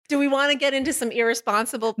Do we want to get into some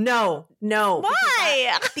irresponsible? No.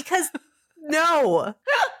 Why? Because no.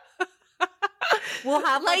 We'll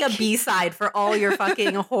have like a B-side for all your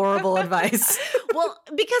fucking horrible advice. Well,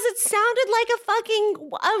 because it sounded like a fucking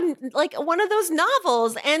like one of those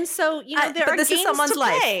novels, and so there are this games is someone's to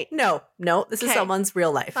life. play. No, this is someone's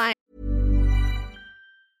real life. Fine.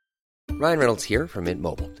 Ryan Reynolds here from Mint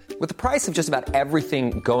Mobile. With the price of just about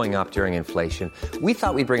everything going up during inflation, we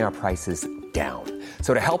thought we'd bring our prices down.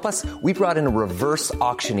 So to help us, we brought in a reverse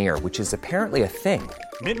auctioneer, which is apparently a thing.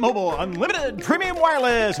 Mint Mobile Unlimited Premium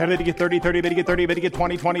Wireless. How to get 30, 30, bit to get 30, bit to get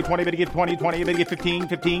 20, 20, 20, bit to get 20, 20, bit to get 15,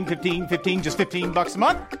 15, 15, 15, just $15 a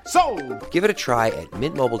month? Sold! Give it a try at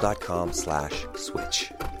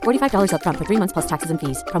mintmobile.com/switch. $45 up front for 3 months plus taxes and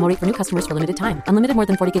fees. Promo rate for new customers for limited time. Unlimited more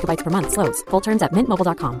than 40 gigabytes per month. Slows full terms at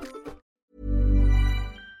mintmobile.com.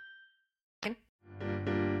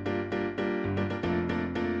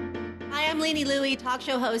 Hi, I'm Lainey Louie, talk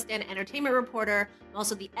show host and entertainment reporter. I'm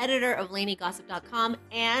also the editor of LaineyGossip.com,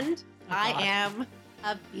 and I am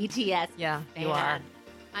a BTS fan. You are.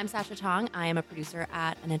 I'm Sasha Tong. I am a producer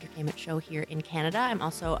at an entertainment show here in Canada. I'm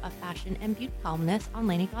also a fashion and beauty columnist on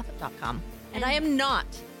LaineyGossip.com. And I am not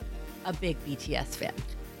a big BTS fan.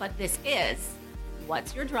 But this is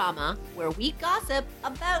What's Your Drama, where we gossip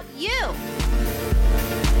about you.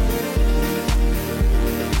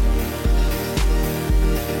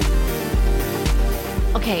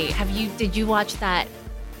 Okay, did you watch that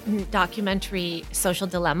documentary Social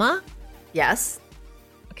Dilemma? Yes.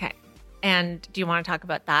 Okay. And do you want to talk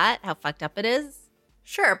about that? How fucked up it is?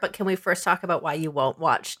 Sure, but can we first talk about why you won't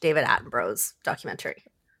watch David Attenborough's documentary?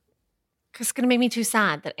 Because it's going to make me too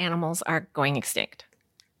sad that animals are going extinct.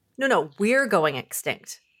 No, we're going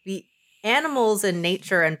extinct. The animals and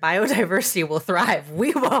nature and biodiversity will thrive.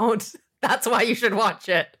 We won't. That's why you should watch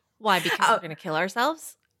it. Why? Because we're going to kill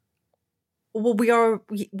ourselves? Well,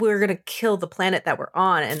 we're going to kill the planet that we're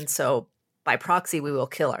on, and so by proxy, we will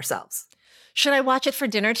kill ourselves. Should I watch it for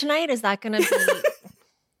dinner tonight? Is that going to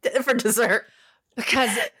be for dessert? Because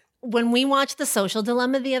when we watched The Social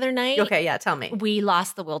Dilemma the other night, okay, yeah, tell me, we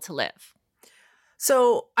lost the will to live.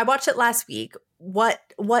 So I watched it last week.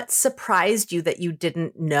 What surprised you that you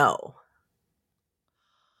didn't know?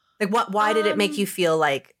 Like why did it make you feel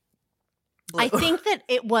like blue? I think that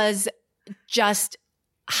it was just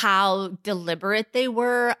how deliberate they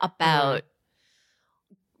were about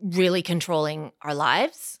really controlling our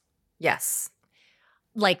lives. Yes.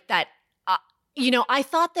 Like that, I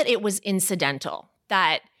thought that it was incidental,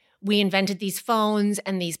 that we invented these phones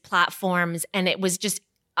and these platforms, and it was just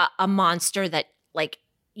a monster that, like,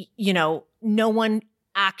 no one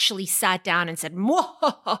actually sat down and said,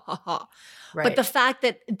 "Mwahahaha." Right. But the fact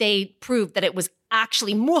that they proved that it was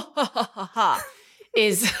actually mwahahaha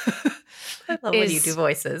is I love when you do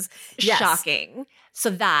voices. Shocking. Yes. So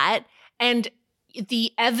that, and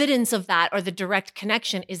the evidence of that, or the direct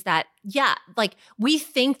connection, is that, like, we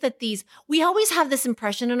think that we always have this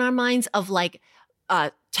impression in our minds of like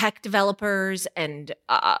tech developers and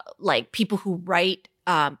like people who write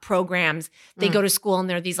programs. They go to school and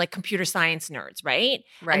they're these like computer science nerds, right?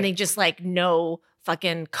 And they just like know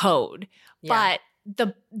fucking code. Yeah. But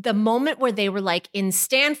the moment where they were like in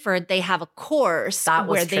Stanford, they have a course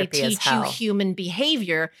where they teach you human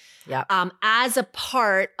behavior as a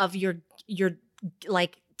part of your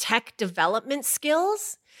like tech development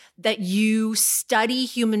skills, that you study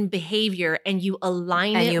human behavior and you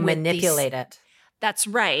align it and you manipulate it. That's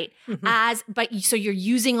right. So you're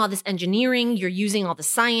using all this engineering, you're using all the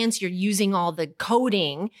science, you're using all the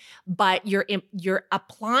coding, but you're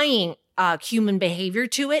applying human behavior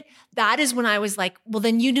to it. That is when I was like, well,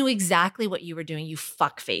 then you knew exactly what you were doing, you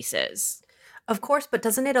fuck faces. Of course, but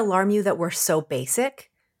doesn't it alarm you that we're so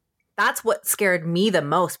basic? That's what scared me the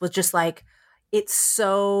most, was just like, it's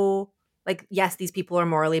so like, yes, these people are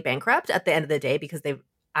morally bankrupt at the end of the day, because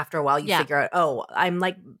after a while you figure out, oh, I'm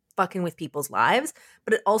like fucking with people's lives.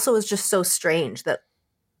 But it also is just so strange that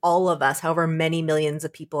all of us, however many millions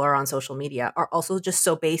of people are on social media, are also just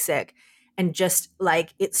so basic, and just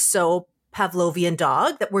like, it's so Pavlovian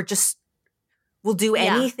dog that we'll do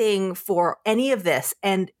anything for any of this.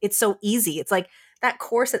 And it's so easy. It's like that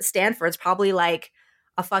course at Stanford is probably like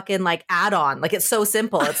a fucking like add-on. Like, it's so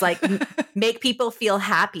simple. It's like make people feel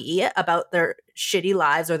happy about their shitty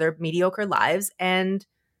lives or their mediocre lives, and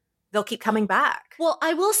they'll keep coming back. Well,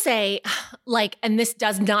 I will say, like, and this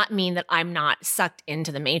does not mean that I'm not sucked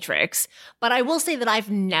into the matrix, but I will say that I've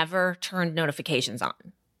never turned notifications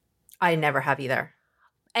on. I never have either.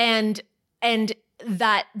 And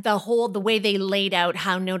that the way they laid out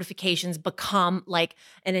how notifications become like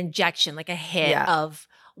an injection, like a hit of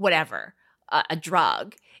whatever, a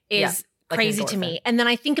drug, is Like crazy an to endorphin. me. And then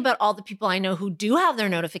I think about all the people I know who do have their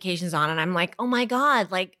notifications on, and I'm like, oh my God,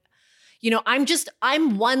 like, you know,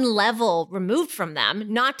 I'm one level removed from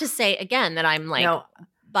them. Not to say again that I'm like, No.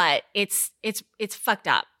 but it's fucked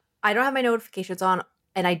up. I don't have my notifications on,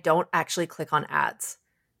 and I don't actually click on ads.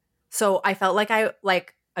 So I felt like I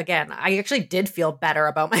actually did feel better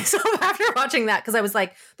about myself after watching that, because I was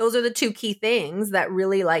like, those are the two key things that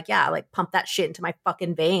really pump that shit into my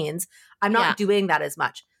fucking veins. I'm not doing that as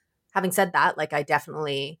much. Having said that, like I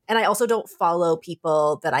definitely, and I also don't follow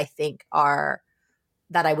people that I think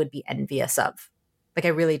that I would be envious of. Like I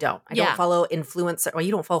really don't. I don't follow influencer. Well,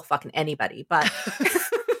 you don't follow fucking anybody, but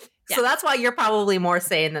so that's why you're probably more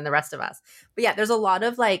sane than the rest of us. But yeah, there's a lot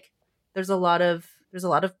of good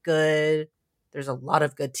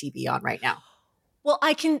TV on right now. Well,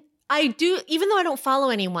 I do, even though I don't follow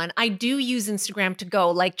anyone, I do use Instagram to go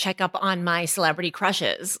like check up on my celebrity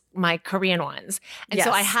crushes, my Korean ones. And so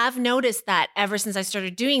I have noticed that ever since I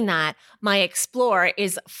started doing that, my explore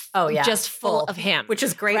is just full of him. Which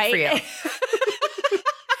is great for you.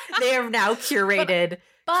 They have now curated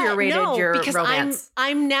your because romance.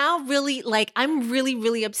 I'm now really like, I'm really,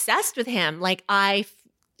 really obsessed with him. Like I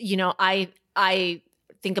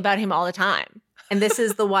think about him all the time. And this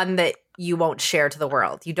is the one that you won't share to the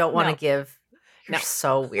world. You don't want to give. You're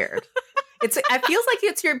so weird. It feels like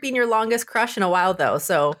it's been your longest crush in a while though.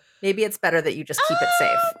 So maybe it's better that you just keep it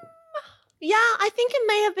safe. Yeah, I think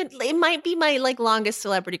it might be my like longest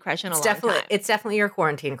celebrity crush in a long time. It's definitely your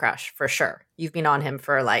quarantine crush for sure. You've been on him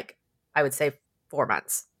for like, I would say 4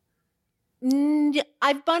 months. This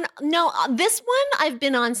one I've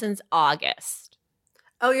been on since August.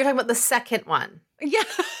 Oh, you're talking about the second one. Yeah.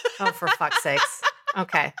 Oh, for fuck's sakes.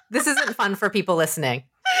 Okay. This isn't fun for people listening.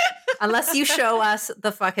 Unless you show us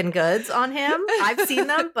the fucking goods on him. I've seen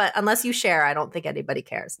them, but unless you share, I don't think anybody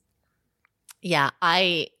cares. Yeah,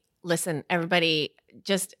 listen, everybody,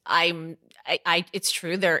 it's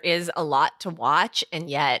true. There is a lot to watch. And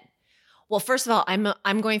yet, well, first of all,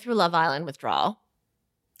 I'm going through Love Island withdrawal.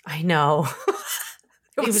 I know.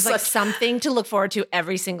 It was like something to look forward to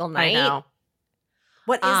every single night. I know.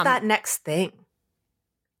 What is that next thing?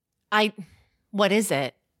 What is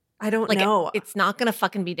it? I don't know. It's not going to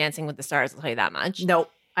fucking be Dancing with the Stars, I'll tell you that much. Nope.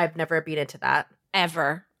 I've never been into that.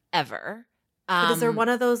 Ever. But is there one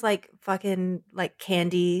of those like fucking like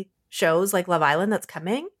candy shows like Love Island that's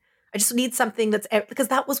coming? I just need something that's, because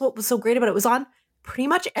that was what was so great about it. It was on pretty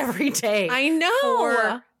much every day. I know.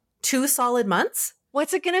 For 2 solid months.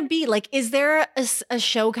 What's it going to be? Like, is there a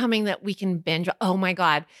show coming that we can binge? Oh my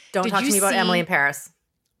God. Don't talk to me about Emily in Paris.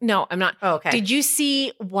 No, I'm not. Oh, okay. Did you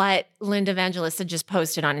see what Linda Evangelista just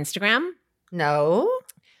posted on Instagram? No.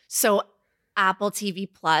 So Apple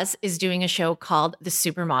TV Plus is doing a show called The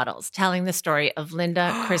Supermodels, telling the story of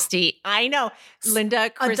Linda, Christy. I know. Linda,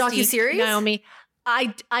 Christy, a docuseries? Naomi.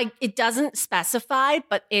 It doesn't specify,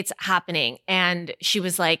 but it's happening. And she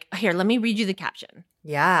was like, here, let me read you the caption.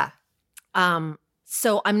 Yeah.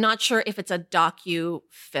 So I'm not sure if it's a docu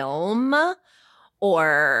film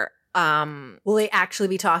or will they actually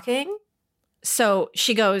be talking? So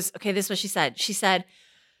she goes, okay, this is what she said. She said,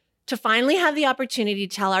 to finally have the opportunity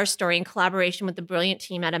to tell our story in collaboration with the brilliant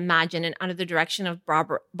team at Imagine and under the direction of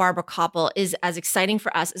Barbara Koppel is as exciting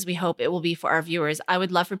for us as we hope it will be for our viewers. I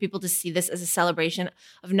would love for people to see this as a celebration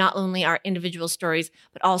of not only our individual stories,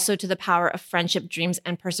 but also to the power of friendship, dreams,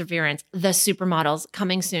 and perseverance. The Supermodels,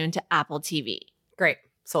 coming soon to Apple TV. Great.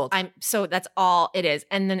 Sold. So that's all it is.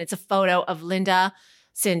 And then it's a photo of Linda,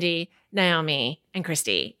 Cindy, Naomi, and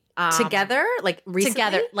Christy. Together? Like recently?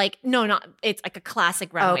 Together. Like, no, not, it's like a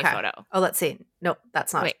classic runway photo. Oh, let's see. Nope,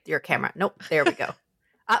 that's not your camera. Nope, there we go.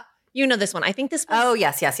 You know this one. I think this was. Oh,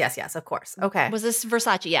 yes, of course. Okay. Was this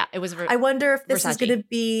Versace? Yeah, it was I wonder if this Versace. is going to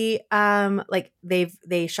be, like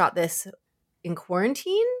they shot this in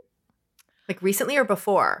quarantine? Like recently or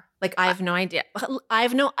before? Like I have no idea. I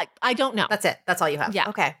don't know. That's it. That's all you have. Yeah.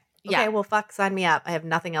 Okay. Yeah. Okay, well, fuck, sign me up. I have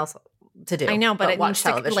nothing else to do. I know, but it watch needs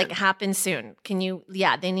television. to like happen soon. Can you?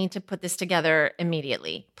 Yeah, they need to put this together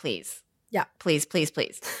immediately, please. Yeah, please.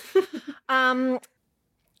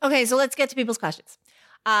 Okay, so let's get to people's questions.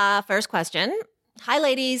 First question. Hi,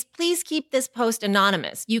 ladies. Please keep this post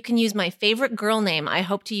anonymous. You can use my favorite girl name I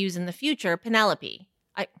hope to use in the future, Penelope.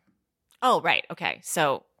 Oh, right. Okay,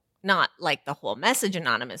 so not like the whole message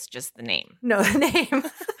anonymous, just the name. No, the name.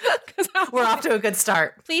 We're off to a good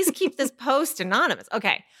start. Please keep this post anonymous.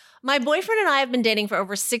 Okay. My boyfriend and I have been dating for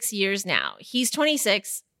over 6 years now. He's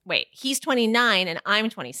 26. Wait, he's 29 and I'm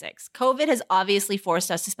 26. COVID has obviously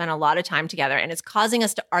forced us to spend a lot of time together and it's causing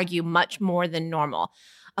us to argue much more than normal.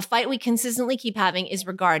 A fight we consistently keep having is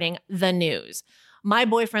regarding the news. My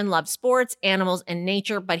boyfriend loves sports, animals, and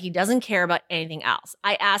nature, but he doesn't care about anything else.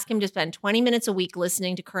 I ask him to spend 20 minutes a week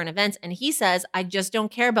listening to current events, and he says, I just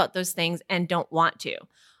don't care about those things and don't want to.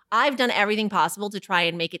 I've done everything possible to try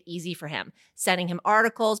and make it easy for him, sending him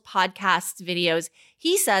articles, podcasts, videos.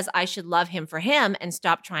 He says I should love him for him and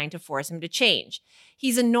stop trying to force him to change.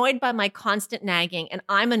 He's annoyed by my constant nagging, and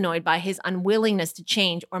I'm annoyed by his unwillingness to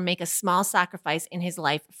change or make a small sacrifice in his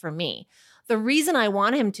life for me. The reason I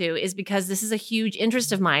want him to is because this is a huge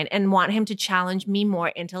interest of mine and want him to challenge me more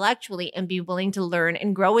intellectually and be willing to learn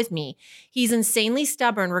and grow with me. He's insanely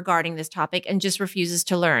stubborn regarding this topic and just refuses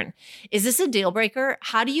to learn. Is this a deal breaker?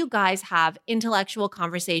 How do you guys have intellectual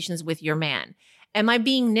conversations with your man? Am I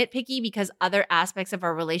being nitpicky because other aspects of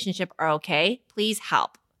our relationship are okay? Please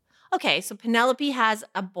help. Okay, so Penelope has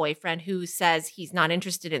a boyfriend who says he's not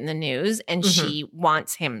interested in the news and she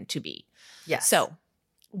wants him to be. Yes. So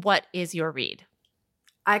what is your read?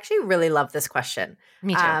 I actually really love this question.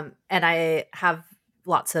 Me too. And I have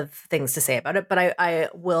lots of things to say about it, but I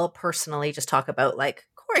will personally just talk about like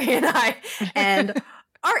Corey and I. And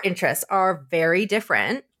our interests are very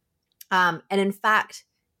different. And in fact,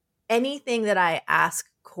 anything that I ask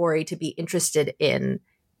Corey to be interested in,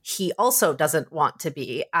 he also doesn't want to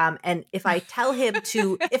be. And if I tell him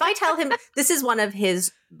this is one of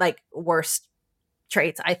his like worst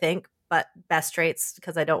traits, I think, but best traits,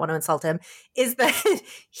 because I don't want to insult him, is that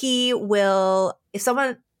he will, if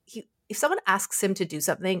someone asks him to do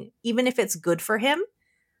something, even if it's good for him,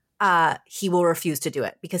 he will refuse to do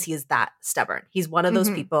it because he is that stubborn. He's one of those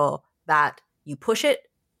people that you push it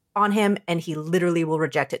on him and he literally will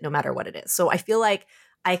reject it no matter what it is. So I feel like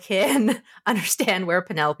I can understand where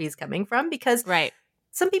Penelope is coming from, because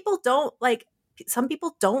some people don't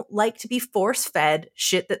like to be force-fed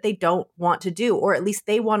shit that they don't want to do, or at least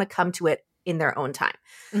they want to come to it in their own time.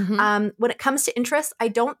 When it comes to interests, I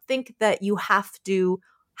don't think that you have to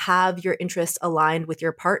have your interests aligned with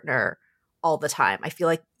your partner all the time. I feel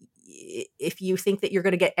like if you think that you're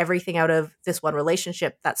going to get everything out of this one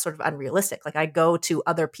relationship, that's sort of unrealistic. Like I go to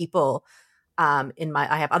other people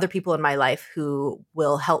I have other people in my life who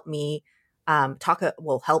will help me talk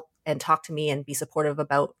to me and be supportive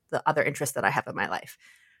about the other interests that I have in my life.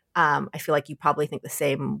 I feel like you probably think the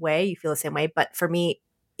same way. You feel the same way. But for me,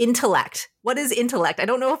 intellect. What is intellect? I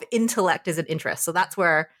don't know if intellect is an interest. So that's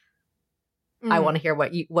where I want to hear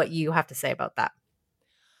what you have to say about that.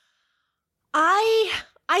 I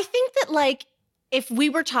think that like if we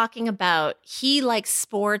were talking about he likes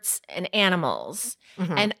sports and animals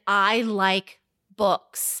and I like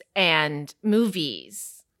books and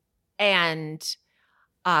movies and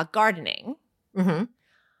gardening,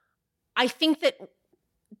 I think that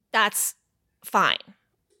that's fine.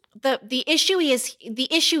 The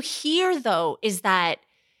issue here though is that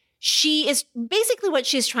she is basically what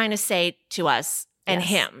she's trying to say to us and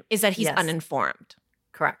him is that he's uninformed.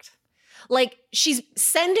 Correct. Like she's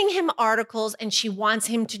sending him articles and she wants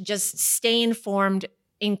him to just stay informed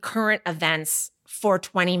in current events for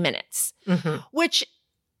 20 minutes, which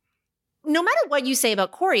no matter what you say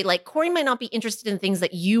about Corey, like Corey might not be interested in things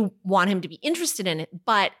that you want him to be interested in,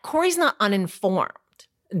 but Corey's not uninformed.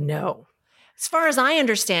 No. As far as I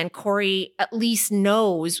understand, Corey at least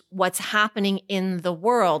knows what's happening in the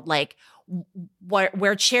world, like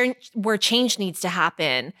where change needs to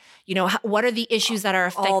happen. You know, what are the issues that are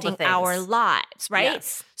affecting our lives, right?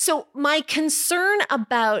 Yes. So my concern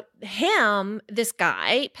about him, this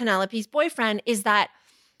guy, Penelope's boyfriend, is that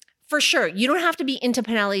for sure, you don't have to be into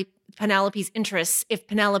Penelope's interests if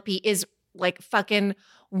Penelope is like fucking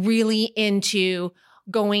really into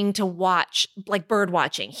going to watch like bird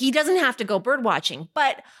watching. He doesn't have to go bird watching,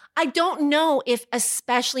 but I don't know if,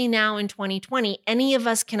 especially now in 2020, any of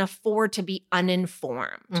us can afford to be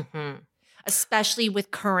uninformed, especially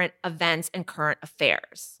with current events and current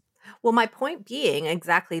affairs. Well, my point being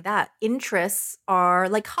exactly that. Interests are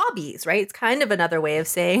like hobbies, right? It's kind of another way of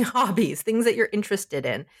saying hobbies, things that you're interested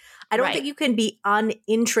in. I don't think you can be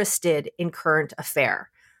uninterested in current affair,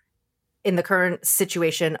 in the current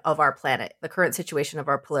situation of our planet, the current situation of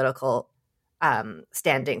our political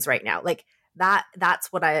standings right now. Like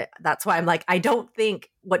that's why I'm like, I think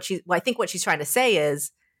what she's trying to say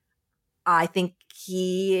is, I think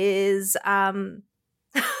he is, not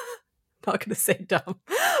going to say dumb,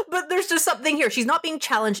 but there's just something here. She's not being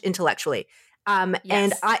challenged intellectually. And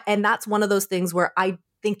that's one of those things where I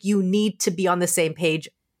think you need to be on the same page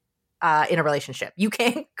in a relationship. You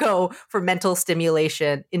can't go for mental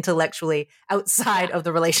stimulation intellectually outside of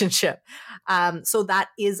the relationship. So that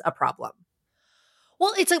is a problem.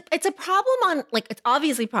 Well, it's a problem on like, it's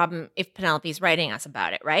obviously a problem if Penelope's writing us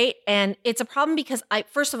about it, right? And it's a problem because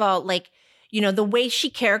first of all, like the way she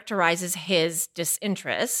characterizes his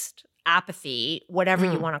disinterest, apathy, whatever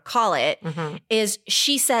you want to call it, is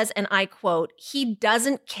she says, and I quote, "He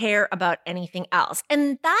doesn't care about anything else."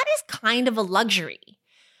 And that is kind of a luxury.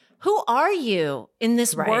 Who are you in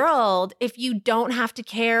this world if you don't have to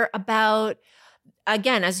care about,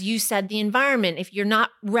 again, as you said, the environment, if you're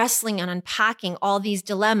not wrestling and unpacking all these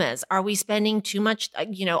dilemmas? Are we spending too much,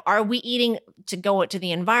 are we eating to go to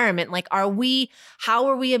the environment? Like, how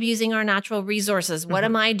are we abusing our natural resources? What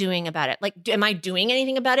am I doing about it? Like, am I doing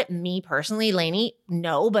anything about it? Me personally, Lainey,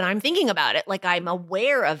 no, but I'm thinking about it. Like, I'm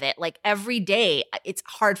aware of it. Like, every day, it's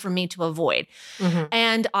hard for me to avoid.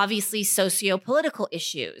 And obviously, socio-political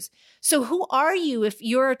issues. So who are you if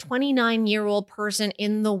you're a 29-year-old person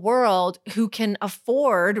in the world who can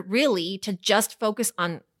afford really to just focus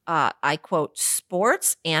on, I quote,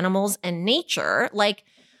 sports, animals, and nature? Like,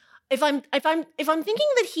 if I'm thinking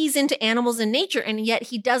that he's into animals and nature and yet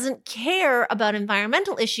he doesn't care about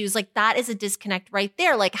environmental issues, like that is a disconnect right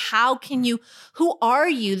there. Like, who are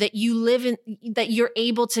you that you live in, that you're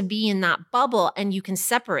able to be in that bubble and you can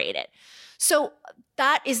separate it? So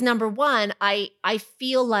that is number one. I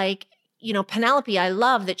feel like, Penelope, I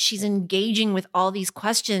love that she's engaging with all these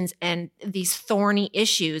questions and these thorny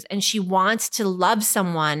issues, and she wants to love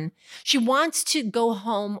someone. She wants to go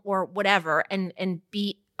home or whatever and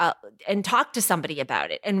be and talk to somebody about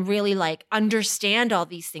it and really like understand all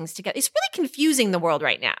these things together. It's really confusing the world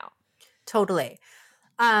right now. Totally.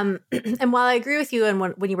 And while I agree with you, and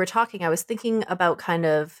when you were talking, I was thinking about kind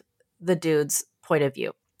of the dude's point of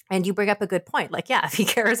view. And you bring up a good point. Like, yeah, if he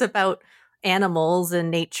cares about animals and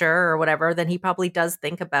nature or whatever, then he probably does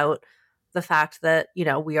think about the fact that,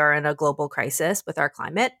 we are in a global crisis with our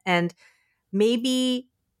climate. And maybe,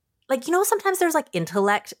 like, sometimes there's like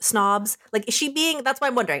intellect snobs. Like, is she being, that's why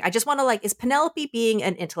I'm wondering. I just want to like, is Penelope being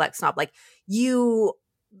an intellect snob? Like, you,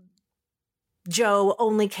 Joe,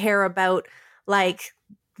 only care about like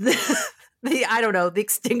I don't know, the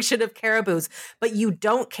extinction of caribous, but you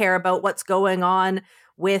don't care about what's going on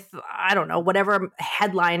with, I don't know, whatever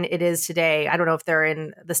headline it is today. I don't know if they're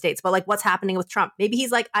in the States, but like what's happening with Trump. Maybe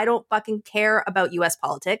he's like, I don't fucking care about US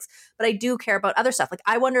politics, but I do care about other stuff. Like,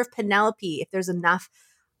 I wonder if Penelope, if there's enough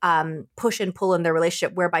push and pull in their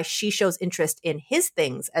relationship whereby she shows interest in his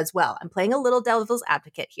things as well. I'm playing a little devil's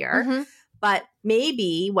advocate here, but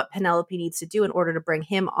maybe what Penelope needs to do in order to bring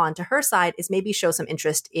him onto her side is maybe show some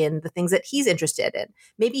interest in the things that he's interested in.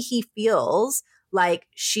 Maybe he feels like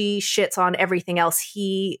she shits on everything else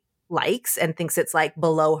he likes and thinks it's like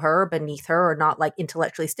below her, beneath her, or not like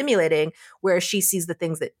intellectually stimulating, whereas she sees the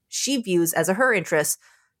things that she views as her interests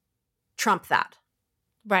trump that.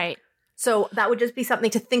 Right. So that would just be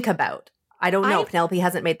something to think about. I don't know. Penelope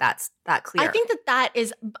hasn't made that clear. I think that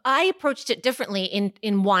is, I approached it differently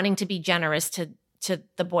in wanting to be generous to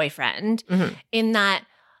the boyfriend, in that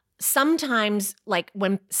sometimes like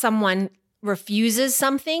when someone refuses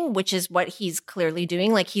something, which is what he's clearly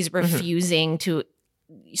doing, like he's refusing to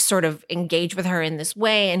sort of engage with her in this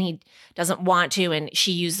way and he doesn't want to, and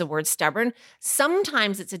she used the word stubborn.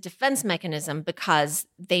 Sometimes it's a defense mechanism because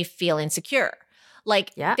they feel insecure.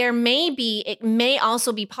 Like it may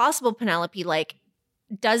also be possible, Penelope, like,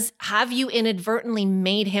 have you inadvertently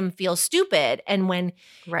made him feel stupid? And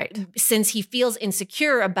since he feels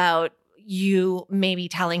insecure about you maybe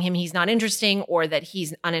telling him he's not interesting or that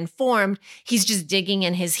he's uninformed, he's just digging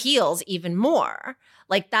in his heels even more.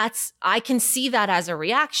 Like, I can see that as a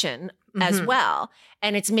reaction as well.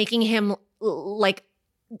 And it's making him like,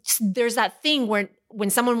 there's that thing where when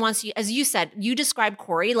someone wants you, as you said, you described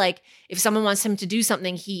Corey, like if someone wants him to do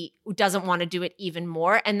something, he doesn't want to do it even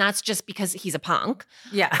more. And that's just because he's a punk.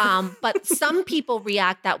 Yeah. But some people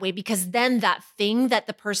react that way because then that thing that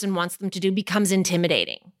the person wants them to do becomes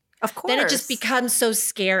intimidating. Of course. Then it just becomes so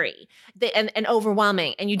scary and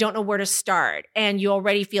overwhelming, and you don't know where to start, and you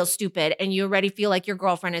already feel stupid, and you already feel like your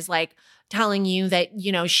girlfriend is like telling you that,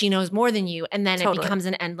 she knows more than you, and then it becomes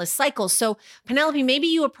an endless cycle. So Penelope, maybe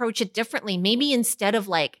you approach it differently. Maybe instead of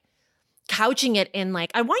like couching it in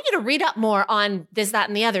like, I want you to read up more on this, that,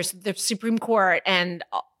 and the other, the Supreme Court and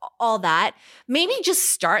all that, maybe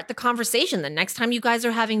just start the conversation the next time you guys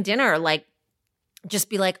are having dinner, like,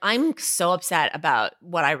 just be like, I'm so upset about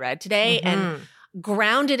what I read today and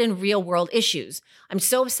grounded in real world issues. I'm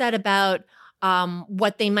so upset about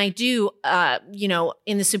what they might do,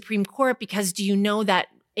 in the Supreme Court, because do you know that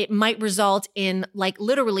it might result in like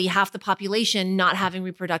literally half the population not having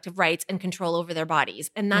reproductive rights and control over their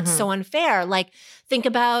bodies. And that's so unfair. Like, think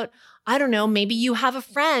about, I don't know, maybe you have a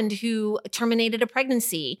friend who terminated a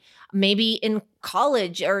pregnancy, maybe in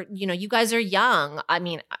college, or, you guys are young. I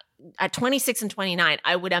mean, at 26 and 29,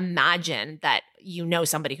 I would imagine that you know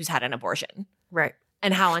somebody who's had an abortion Right.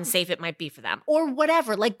 and how unsafe it might be for them or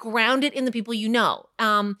whatever. Like ground it in the people you know.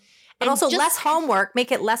 But also less homework,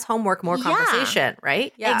 make it less homework, more conversation,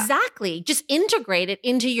 right? Yeah. Exactly. Just integrate it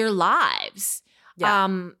into your lives.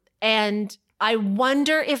 Yeah. And I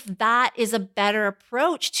wonder if that is a better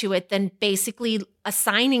approach to it than basically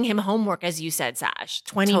assigning him homework, as you said, Sash,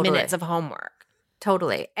 20 minutes of homework.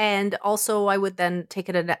 Totally. And also I would then take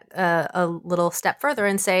it a little step further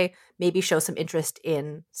and say, maybe show some interest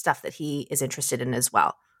in stuff that he is interested in as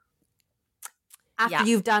well. After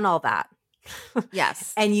you've done all that.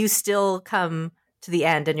 Yes. And you still come to the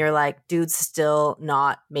end and you're like, dude's still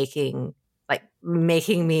not making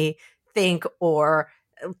me think or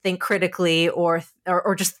think critically or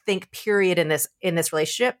just think period in this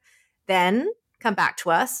relationship, then come back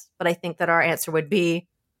to us. But I think that our answer would be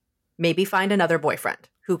maybe find another boyfriend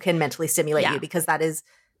who can mentally stimulate you, because that is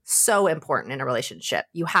so important in a relationship.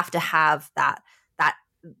 You have to have that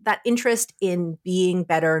interest in being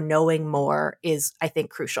better, knowing more is, I think,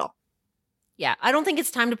 crucial. Yeah. I don't think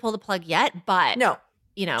it's time to pull the plug yet, but no,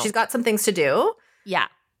 she's got some things to do. Yeah.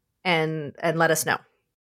 And let us know.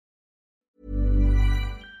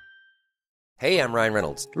 Hey, I'm Ryan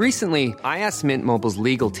Reynolds. Recently, I asked Mint Mobile's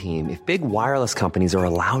legal team if big wireless companies are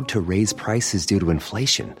allowed to raise prices due to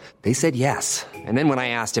inflation. They said yes. And then when I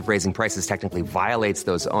asked if raising prices technically violates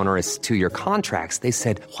those onerous 2-year contracts, they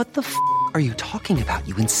said, "What the f*** are you talking about,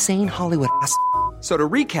 you insane Hollywood ass?" So to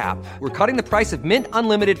recap, we're cutting the price of Mint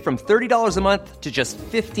Unlimited from $30 a month to just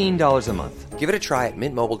 $15 a month. Give it a try at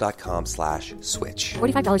mintmobile.com/switch.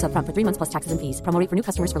 $45 up front for 3 months plus taxes and fees. Promo rate for new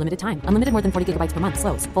customers for limited time. Unlimited more than 40 gigabytes per month.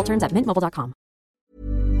 Slows full terms at mintmobile.com.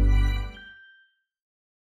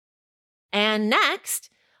 And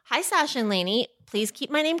next, hi, Sasha and Lainey. Please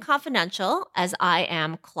keep my name confidential as I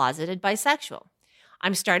am closeted bisexual.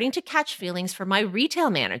 I'm starting to catch feelings for my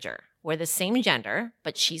retail manager. We're the same gender,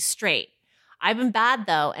 but she's straight. I've been bad,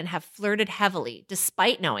 though, and have flirted heavily,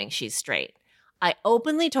 despite knowing she's straight. I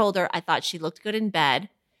openly told her I thought she looked good in bed,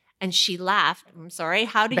 and she laughed. I'm sorry,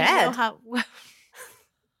 how do you know how?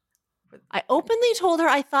 I openly told her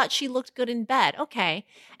I thought she looked good in bed. Okay.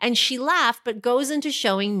 And she laughed, but goes into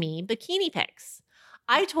showing me bikini pics.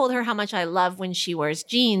 I told her how much I love when she wears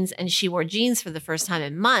jeans, and she wore jeans for the first time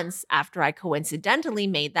in months after I coincidentally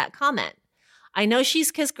made that comment. I know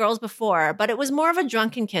she's kissed girls before, but it was more of a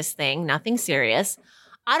drunken kiss thing, nothing serious.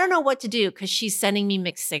 I don't know what to do because she's sending me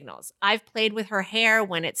mixed signals. I've played with her hair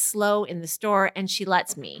when it's slow in the store, and she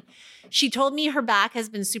lets me. She told me her back has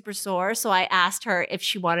been super sore, so I asked her if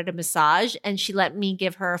she wanted a massage, and she let me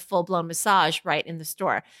give her a full-blown massage right in the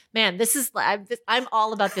store. Man, I'm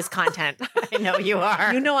all about this content. I know you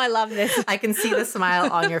are. You know I love this. I can see the smile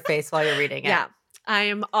on your face while you're reading it. Yeah, I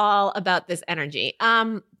am all about this energy.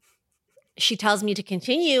 She tells me to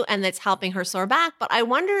continue and that's helping her sore back, but I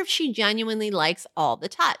wonder if she genuinely likes all the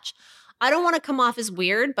touch. I don't want to come off as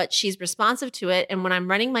weird, but she's responsive to it. And when I'm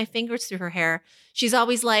running my fingers through her hair, she's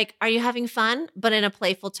always like, "Are you having fun?" but in a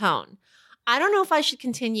playful tone. I don't know if I should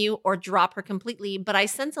continue or drop her completely, but I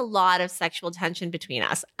sense a lot of sexual tension between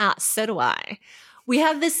us. So do I. We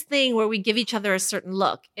have this thing where we give each other a certain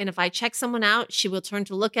look. And if I check someone out, she will turn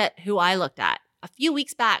to look at who I looked at. A few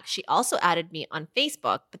weeks back, she also added me on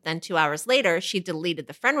Facebook, but then 2 hours later, she deleted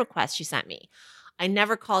the friend request she sent me. I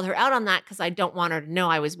never called her out on that because I don't want her to know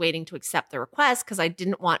I was waiting to accept the request because I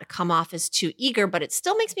didn't want to come off as too eager, but it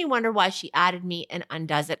still makes me wonder why she added me and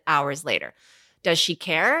undoes it hours later. Does she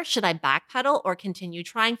care? Should I backpedal or continue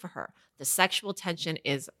trying for her? The sexual tension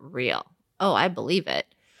is real. Oh, I believe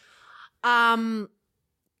it. Let's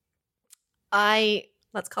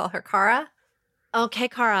call her Cara. Okay,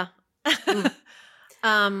 Cara.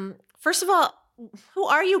 First of all, who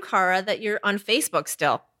are you, Cara, that you're on Facebook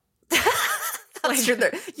still? That's true.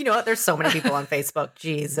 You know what? There's so many people on Facebook.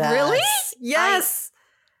 Jesus. Really? Yes.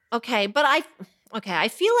 Okay, but I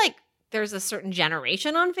feel like there's a certain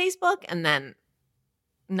generation on Facebook and then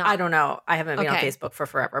not. I don't know. I haven't been on Facebook for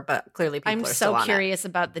forever, but clearly people are still on it. I'm so curious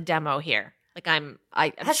about the demo here. Like I'm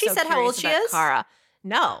Has she said how old she is? Cara.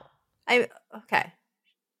 No. Okay.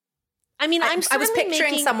 I mean, I was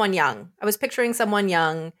picturing someone young. I was picturing someone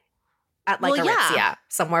young at like Aritzia,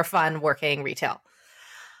 somewhere fun, working retail.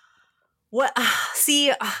 What?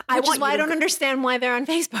 See, I don't understand why they're on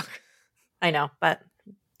Facebook. I know, but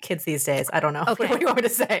kids these days, I don't know. Okay. What do you want me to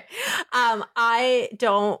say? I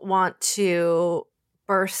don't want to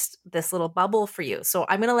burst this little bubble for you, so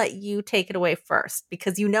I'm going to let you take it away first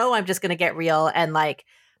because you know I'm just going to get real and like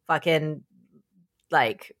fucking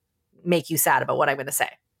like make you sad about what I'm going to say.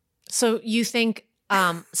 So you think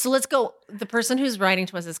So let's go. The person who's writing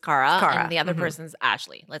to us is Cara. Cara, And the other person's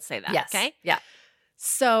Ashley. Let's say that. Yes. Okay. Yeah.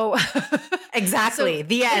 So Exactly. So-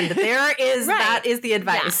 the end. There is, Right. that is the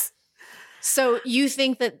advice. So you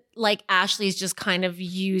think that like Ashley's just kind of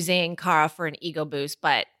using Cara for an ego boost,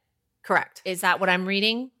 but Correct. is that what I'm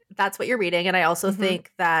reading? That's what you're reading. And I also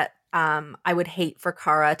think that I would hate for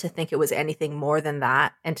Cara to think it was anything more than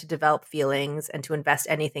that and to develop feelings and to invest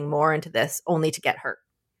anything more into this only to get hurt.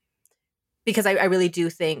 Because I really do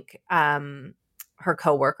think her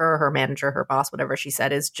coworker, her manager, her boss, whatever she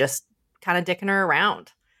said, is just kind of dicking her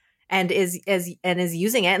around and is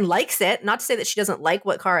using it and likes it. Not to say that she doesn't like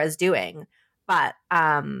what Cara is doing, but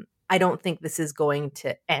I don't think this is going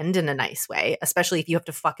to end in a nice way, especially if you have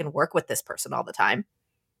to fucking work with this person all the time.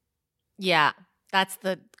 Yeah. That's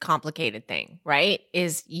the complicated thing, right?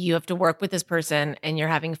 Is you have to work with this person and you're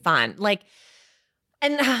having fun. Like,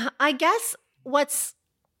 and I guess what's,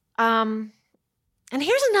 and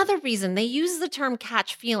here's another reason they use the term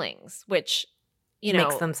catch feelings, which, you know,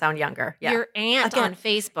 Makes them sound younger. Yeah. your aunt Again, on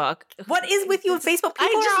Facebook. What is with you with Facebook? People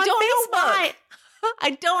I just are on don't Facebook. know why. I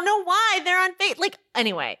don't know why they're on Facebook. Like,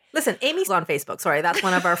 anyway. Listen, Amy's on Facebook. Sorry, that's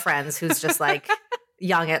one of our friends who's just like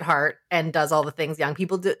young at heart and does all the things young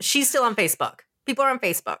people do. She's still on Facebook. People are on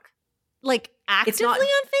Facebook. Like, actively not- on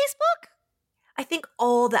Facebook? I think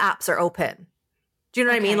all the apps are open. Do you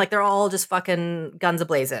know what I mean? Okay. Like they're all just fucking guns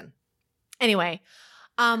a-blazing. Anyway,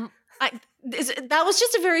 that was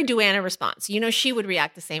just a very Duana response. You know, she would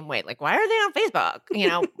react the same way. Like, why are they on Facebook? You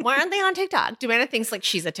know, why aren't they on TikTok? Duana thinks like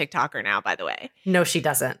she's a TikToker now, by the way. No, she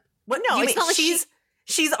doesn't. What? No, you it's mean not like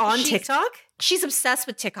she's on she's- TikTok? She's obsessed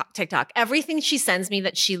with TikTok. Everything she sends me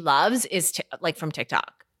that she loves is like from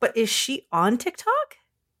TikTok. But is she on TikTok?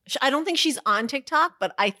 I don't think she's on TikTok,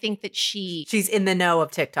 but I think that She's in the know of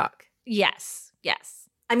TikTok. yes.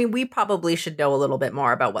 I mean, we probably should know a little bit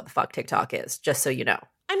more about what the fuck TikTok is, just so you know.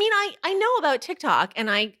 I mean, I know about TikTok and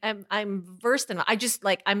I'm versed in it. I just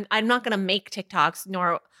like I'm not gonna make TikToks,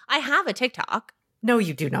 nor I have a TikTok. No,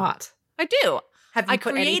 you do not. I do. Have you I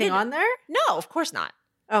put created- anything on there? No, of course not.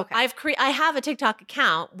 Okay. I have a TikTok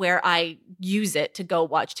account where I use it to go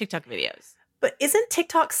watch TikTok videos. But isn't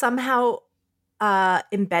TikTok somehow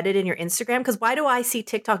embedded in your Instagram? Because why do I see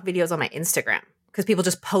TikTok videos on my Instagram? Because people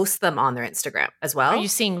just post them on their Instagram as well. Are you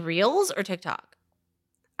seeing Reels or TikTok?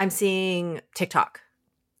 I'm seeing TikTok.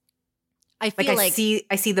 I feel like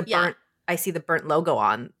I see the yeah. burnt logo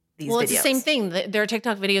on these videos. it's the same thing. There are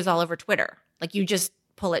TikTok videos all over Twitter. Like you just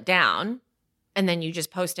pull it down and then you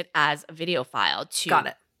just post it as a video file to Got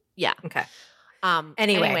it. Yeah. Okay.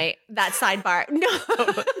 Anyway, that sidebar.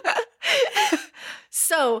 No.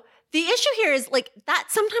 So the issue here is like that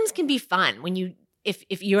sometimes can be fun when you if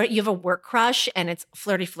you have a work crush and it's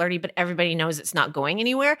flirty, but everybody knows it's not going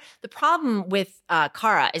anywhere. The problem with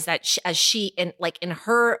Cara is that in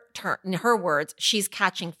her words, she's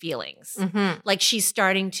catching feelings. Mhm. Like she's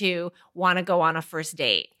starting to want to go on a first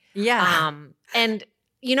date. Yeah. And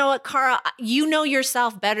you know what, Cara, you know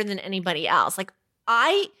yourself better than anybody else. Like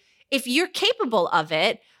if you're capable of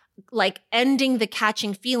it, like ending the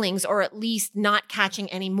catching feelings or at least not catching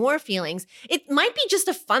any more feelings, it might be just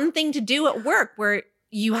a fun thing to do at work where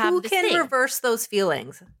you have Who this can thing. reverse those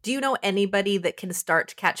feelings? Do you know anybody that can start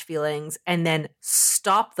to catch feelings and then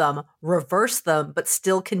stop them, reverse them, but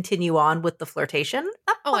still continue on with the flirtation?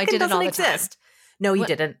 That Oh, I fucking did it all doesn't the time. exist. No, you What-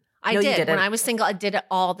 didn't. I No, you did. didn't. When I was single, I did it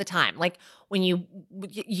all the time. Like when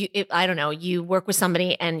I don't know, you work with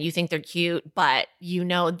somebody and you think they're cute, but you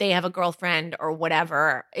know they have a girlfriend or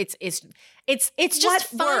whatever. It's just What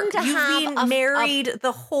fun work? to You've have been a married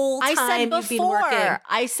the whole time I said you've been before. working.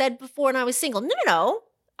 I said before when I was single. No.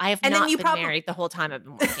 I have And then not you been married the whole time I've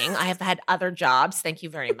been working. I have had other jobs. Thank you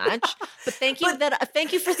very much. But thank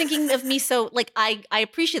you for thinking of me so like I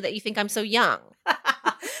appreciate that you think I'm so young.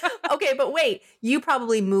 Okay, but wait, you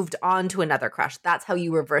probably moved on to another crush. That's how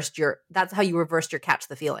you reversed your catch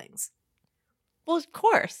the feelings. Well, of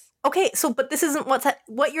course. Okay, so but this isn't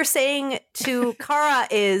what you're saying to Cara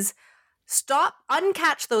is stop,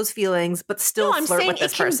 uncatch those feelings, but still No, I'm flirt saying with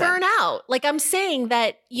this it can person. burn out. Like I'm saying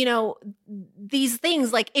that, you know, these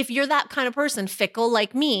things, like if you're that kind of person, fickle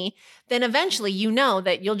like me, then eventually you know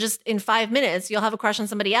that you'll just in 5 minutes you'll have a crush on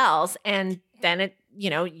somebody else, and then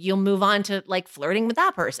you'll move on to like flirting with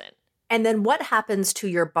that person. And then what happens to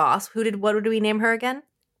your boss? What did we name her again?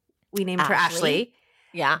 We named her Ashley.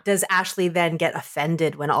 Yeah. Does Ashley then get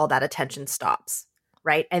offended when all that attention stops?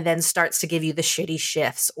 Right? And then starts to give you the shitty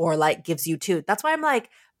shifts or like gives you two. That's why I'm like,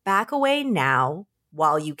 back away now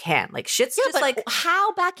while you can. Like shit's Yeah, just but like,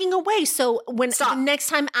 how backing away? So when Stop. the next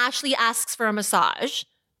time Ashley asks for a massage,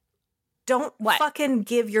 don't What? fucking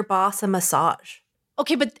give your boss a massage.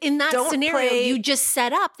 Okay, but in that Don't scenario, play- you just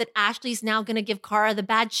set up that Ashley's now going to give Cara the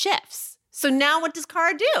bad shifts. So now what does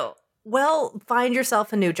Cara do? Well, find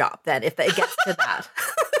yourself a new job then if it gets to that.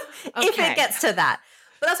 If Okay. it gets to that.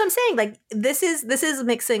 But that's what I'm saying. Like this is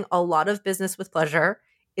mixing a lot of business with pleasure.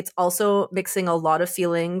 It's also mixing a lot of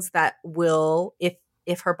feelings that will,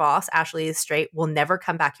 if her boss, Ashley, is straight, will never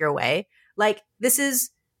come back your way. Like this is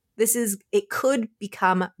it could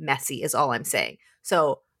become messy is all I'm saying.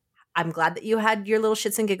 So I'm glad that you had your little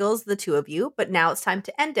shits and giggles, the two of you, but now it's time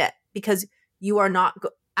to end it because you are not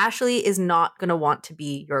Ashley is not going to want to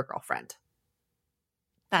be your girlfriend.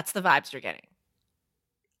 That's the vibes you're getting.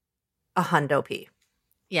 A hundo P.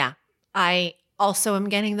 Yeah. I also am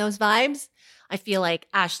getting those vibes. I feel like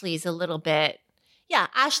Ashley's a little bit,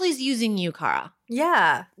 Ashley's using you, Cara.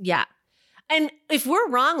 Yeah. Yeah. And if we're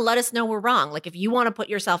wrong, let us know we're wrong. Like if you want to put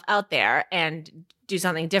yourself out there and do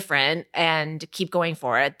something different and keep going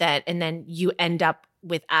for it, and then you end up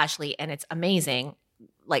with Ashley and it's amazing,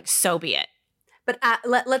 like so be it. But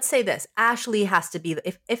let's say this. Ashley has to be,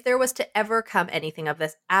 if there was to ever come anything of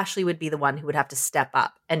this, Ashley would be the one who would have to step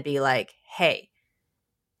up and be like, hey,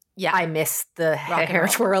 Yeah. I miss the Rock and hair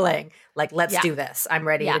roll. twirling. Like, let's Yeah. do this. I'm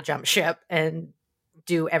ready Yeah. to jump ship and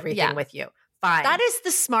do everything Yeah. with you. Fine. That is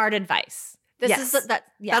the smart advice. This Yes. is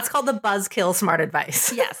That's called the buzzkill smart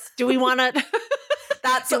advice. Yes. Do we want to?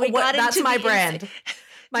 That's Do we got that's into my the brand.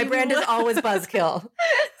 My do we brand is wa- always buzzkill.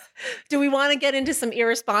 Do we want to get into some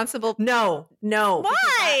irresponsible? No.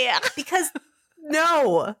 Why? Because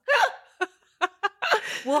no.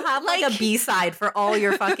 We'll have like a Like- B-side for all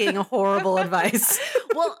your fucking horrible advice.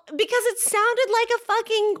 Well, because it sounded like a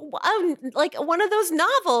fucking like one of those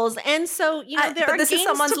novels, and so there but are this games is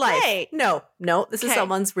someone's to life. play. No, this is Okay.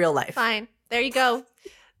 someone's real life. Fine, there you go.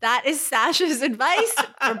 That is Sasha's advice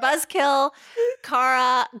for Buzzkill.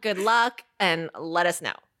 Cara, good luck, and let us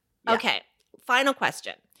know. Yeah. Okay, final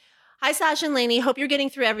question. Hi, Sasha and Lainey. Hope you're getting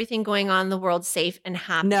through everything going on in the world safe and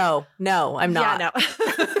happy. No, I'm not. Yeah,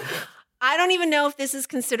 no. I don't even know if this is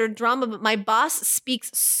considered drama, but my boss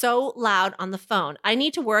speaks so loud on the phone. I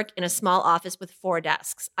need to work in a small office with 4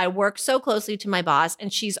 desks. I work so closely to my boss,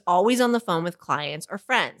 and she's always on the phone with clients or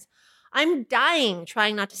friends. I'm dying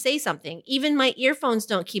trying not to say something. Even my earphones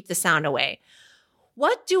don't keep the sound away.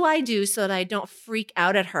 What do I do so that I don't freak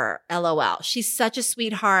out at her? LOL. She's such a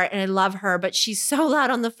sweetheart and I love her, but she's so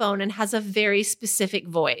loud on the phone and has a very specific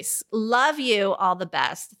voice. Love you. All the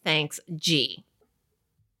best. Thanks, G.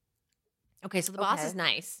 Okay, so the boss Okay. is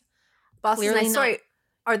nice. Boss is Clearly nice. not- Sorry,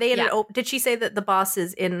 are they in Yeah. an did she say that the boss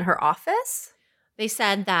is in her office? They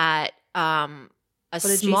said that a did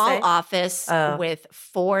G small say? office Oh. with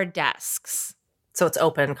 4 desks. So it's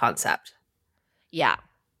open concept. Yeah.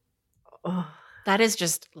 Oh, That is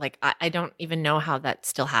just like, I don't even know how that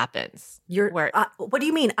still happens. you're Where- what do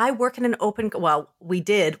you mean? I work in an open we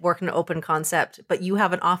did work in an open concept, but you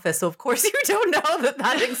have an office, so of course you don't know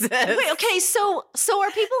that exists. Wait, okay, so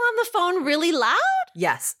are people on the phone really loud?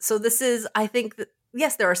 Yes. So this is, I think,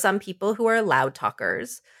 yes, there are some people who are loud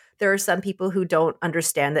talkers. There are some people who don't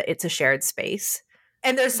understand that it's a shared space.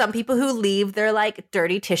 And there's some people who leave their like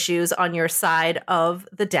dirty tissues on your side of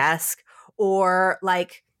the desk or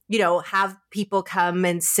like, have people come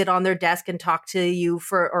and sit on their desk and talk to you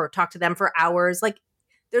or talk to them for hours. Like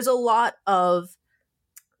there's a lot of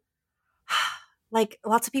like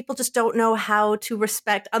lots of people just don't know how to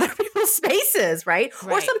respect other people's spaces, right? Or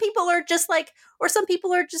Right. some people are just like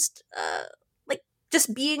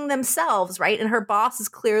just being themselves, right? And her boss is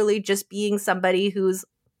clearly just being somebody who's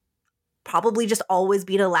probably just always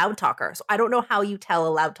been a loud talker. So I don't know how you tell a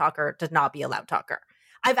loud talker to not be a loud talker.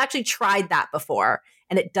 I've actually tried that before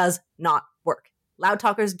and it does not work. Loud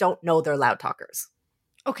talkers don't know they're loud talkers.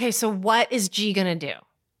 Okay, so what is G gonna do?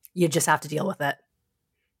 You just have to deal with it.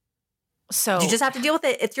 So You just have to deal with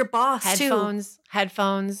it. It's your boss too.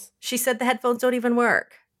 Headphones. She said the headphones don't even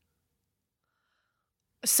work.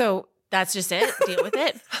 So that's just it. Deal with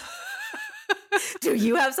it. Do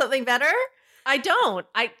you have something better? I don't.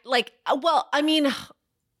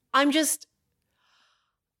 I'm just.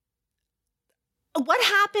 What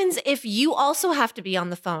happens if you also have to be on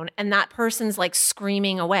the phone and that person's like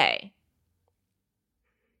screaming away?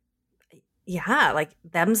 Yeah, like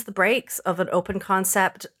them's the breaks of an open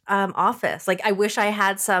concept office. Like I wish I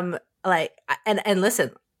had some like and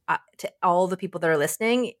listen, to all the people that are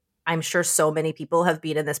listening, I'm sure so many people have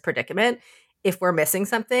been in this predicament. If we're missing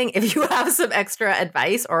something, if you have some extra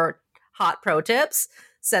advice or hot pro tips,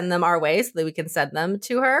 send them our way so that we can send them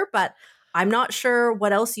to her. But I'm not sure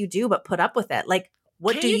what else you do but put up with it. Like,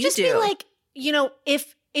 what Can do you just do? Be like,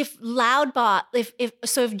 if loud bot,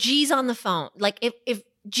 if G's on the phone, like if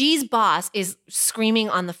G's boss is screaming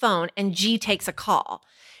on the phone and G takes a call,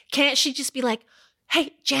 can't she just be like,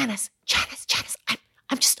 hey, Janice, I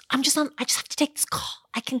just have to take this call.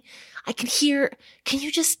 I can hear, can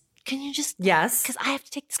you just, Yes. because I have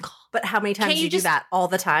to take this call. But how many times Can't do you you do just- that? All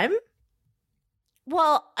the time?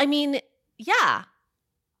 Well, I mean, yeah.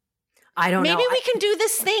 I don't know. Maybe we can do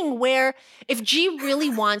this thing where if G really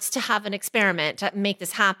wants to have an experiment to make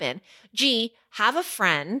this happen, G, have a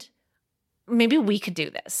friend. Maybe we could do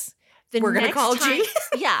this. We're gonna next call time- G?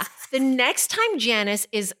 Yeah. The next time Janice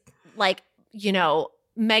is like,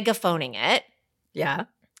 megaphoning it, Yeah.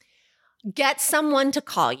 get someone to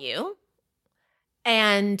call you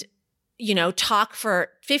and, talk for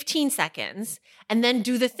 15 seconds and then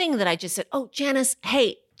do the thing that I just said. Oh, Janice,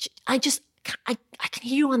 hey, I can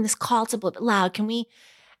hear you on this call. It's a little bit loud. Can we?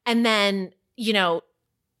 And then,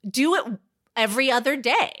 do it every other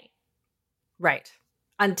day. Right.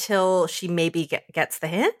 Until she maybe gets the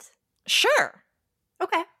hint? Sure.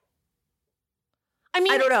 Okay. I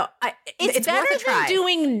mean, I don't know. It's better worth a than try.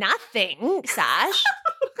 doing nothing, Sash.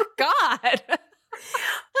 God.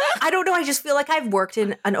 I don't know. I just feel like I've worked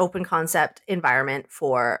in an open concept environment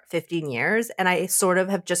for 15 years, and I sort of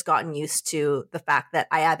have just gotten used to the fact that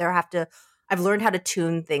I either I've learned how to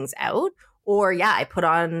tune things out, or I put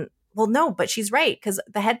on, well, no, but she's right, because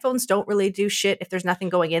the headphones don't really do shit if there's nothing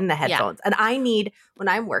going in the headphones. And when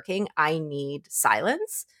I'm working, I need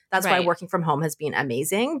silence. That's why Right. working from home has been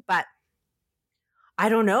amazing. But I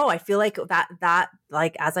don't know. I feel like that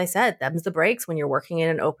like, as I said, them's the breaks when you're working in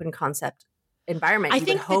an open concept environment. I You would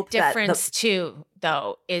think the hope that difference too,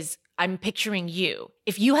 though, is I'm picturing you.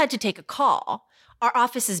 If you had to take a call, our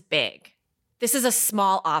office is big. This is a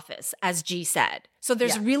small office, as G said. So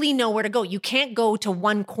there's really nowhere to go. You can't go to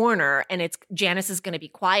one corner and Janice is going to be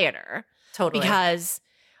quieter totally because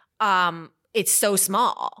it's so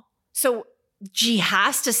small. So G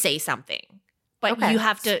has to say something, but Okay.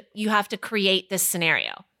 you have to create this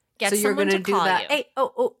scenario. Get so you're someone going to do call that. you. Hey,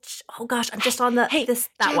 oh gosh, I'm just on the that Janice,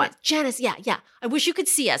 one. Janice, yeah. I wish you could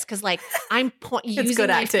see us because I'm using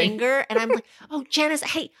good my acting. finger and I'm like, oh, Janice,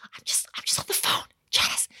 hey, I'm just on the phone,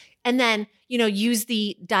 Janice. And then, use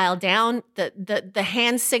the dial down, the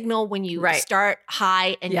hand signal when you Right. start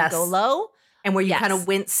high and Yes. you go low. And where you Yes. kind of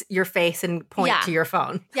wince your face and point Yeah. to your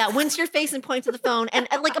phone. Yeah, wince your face and point to the phone and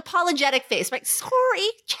like apologetic face, right? Sorry,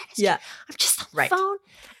 Janice. Yeah. I'm just on the Right. phone.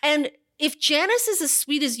 And if Janice is as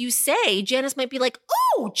sweet as you say, Janice might be like,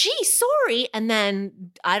 oh, gee, sorry. And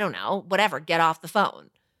then, I don't know, whatever, get off the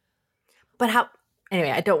phone. But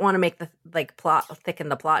anyway, I don't want to make the thicken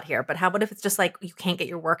the plot here, but how about if it's just like you can't get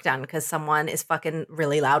your work done because someone is fucking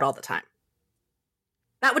really loud all the time?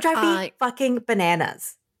 That would drive me fucking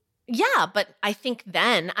bananas. Yeah, but I think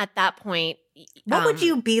then at that point, What would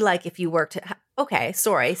you be like if you worked? Okay,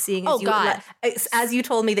 sorry. Seeing as Oh, God. as you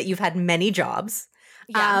told me that you've had many jobs,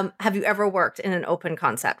 Yeah. have you ever worked in an open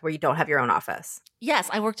concept where you don't have your own office? Yes,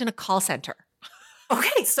 I worked in a call center.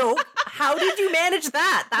 Okay, so how did you manage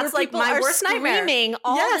that? That's Where like people my are worst nightmare. screaming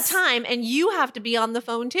all Yes. the time, and you have to be on the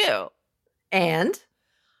phone too. And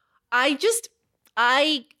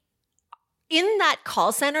In that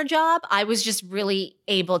call center job, I was just really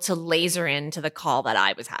able to laser into the call that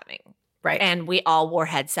I was having. right, And we all wore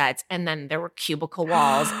headsets, and then there were cubicle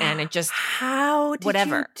walls, and it just how did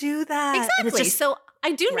whatever. you do that? And it's exactly. just- So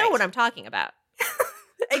I do know Right. what I'm talking about.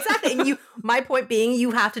 exactly. And my point being,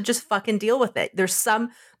 you have to just fucking deal with it. There's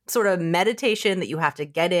some sort of meditation that you have to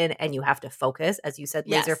get in, and you have to focus, as you said,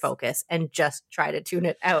 laser Yes. focus, and just try to tune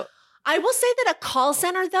it out. I will say that a call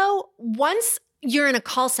center, though, once you're in a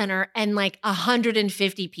call center and like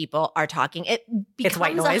 150 people are talking, it becomes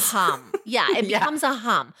white noise. a hum. Yeah, it Yeah. becomes a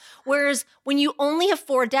hum. Whereas when you only have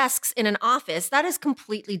 4 desks in an office, that is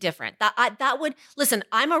completely different. That would listen.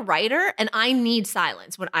 I'm a writer, and I need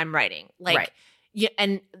silence when I'm writing. Like, Right. yeah,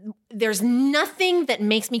 and there's nothing that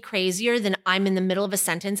makes me crazier than I'm in the middle of a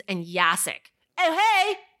sentence and Yasik, oh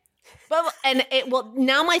hey, but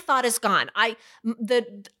now my thought is gone. I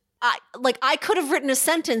could have written a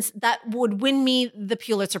sentence that would win me the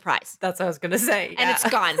Pulitzer Prize. That's what I was going to say. And it's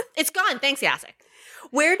gone. It's gone. Thanks, Yasik.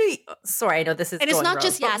 Where do you, sorry, I know this is And it's going not rogue,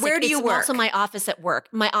 just but Yasik. where do you it's work? also my office at work.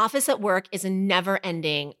 My office at work is a never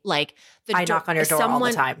ending, like I knock on your door all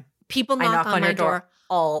the time. People I knock on your my door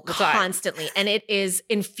all the time. constantly. And it is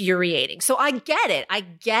infuriating. So I get it. I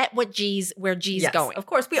get where G's Yes, going. Of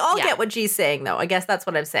course, we all Yeah. get what G's saying, though. I guess that's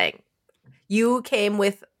what I'm saying. You came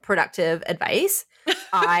with productive advice.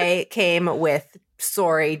 I came with,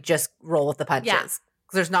 sorry, just roll with the punches. Yeah. 'Cause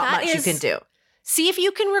there's not That much you is- can do. See if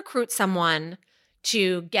you can recruit someone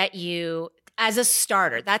to get you as a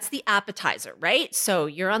starter. That's the appetizer, right? So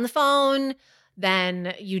you're on the phone,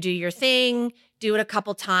 then you do your thing, do it a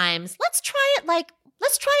couple times. Let's try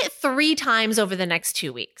it 3 times over the next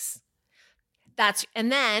 2 weeks.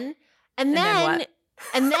 And then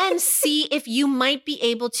see if you might be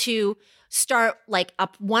able to start like a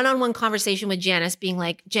one-on-one conversation with Janice, being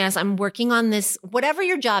like, Janice, I'm working on this, whatever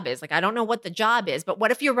your job is. Like, I don't know what the job is, but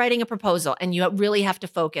what if you're writing a proposal and you really have to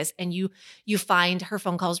focus and you find her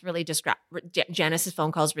phone calls really Janice's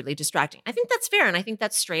phone calls really distracting. I think that's fair. And I think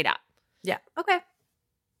that's straight up. Yeah. Okay.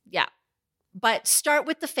 Yeah. But start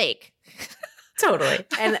with the fake. Totally.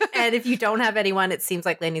 And if you don't have anyone, it seems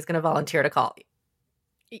like Lainey's going to volunteer to call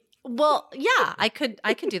you. Well, yeah, I could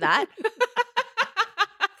do that.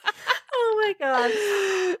 Oh my God.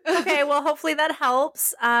 Okay, well, hopefully that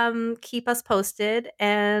helps. Keep us posted.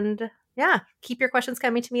 And yeah, keep your questions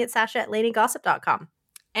coming to me at Sasha@LaineyGossip.com.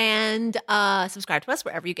 And subscribe to us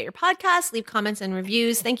wherever you get your podcasts. Leave comments and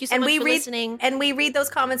reviews. Thank you so much for listening. And we read those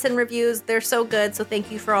comments and reviews. They're so good. So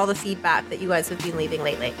thank you for all the feedback that you guys have been leaving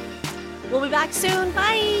lately. We'll be back soon.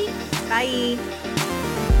 Bye. Bye.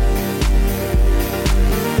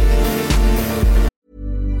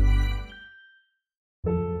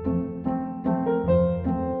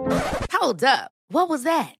 Hold up. What was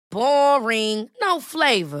that? Boring. No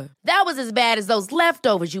flavor. That was as bad as those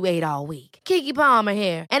leftovers you ate all week. Keke Palmer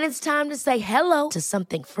here. And it's time to say hello to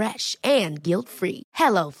something fresh and guilt-free.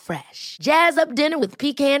 HelloFresh. Jazz up dinner with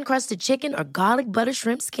pecan-crusted chicken or garlic butter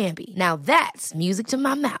shrimp scampi. Now that's music to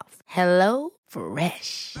my mouth.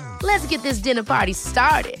 HelloFresh. Let's get this dinner party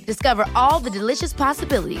started. Discover all the delicious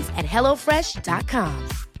possibilities at HelloFresh.com.